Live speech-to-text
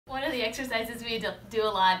of the exercises we do a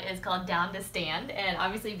lot is called down to stand, and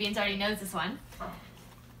obviously Beans already knows this one.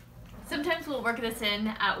 Sometimes we'll work this in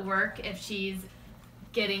at work if she's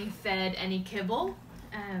getting fed any kibble.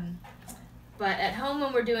 But at home,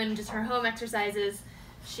 when we're doing just her home exercises,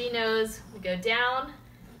 she knows we go down,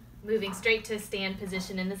 moving straight to stand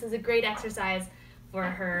position, and this is a great exercise for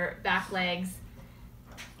her back legs.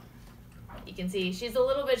 You can see she's a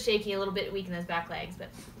little bit shaky, a little bit weak in those back legs, but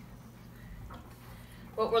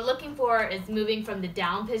what we're looking for is moving from the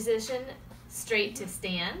down position straight to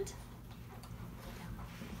stand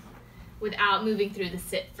without moving through the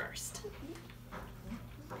sit first.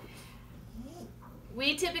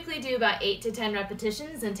 We typically do about 8 to 10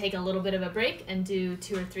 repetitions and take a little bit of a break and do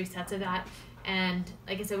 2 or 3 sets of that. And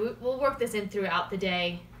like I said, we'll work this in throughout the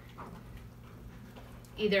day,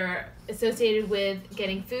 either associated with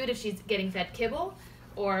getting food if she's getting fed kibble,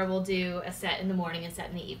 or we'll do a set in the morning and a set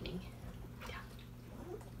in the evening. Yeah.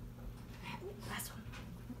 Last one.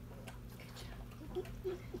 Good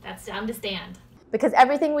job. That's down to stand. Because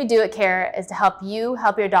everything we do at CARE is to help you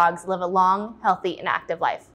help your dogs live a long, healthy, and active life.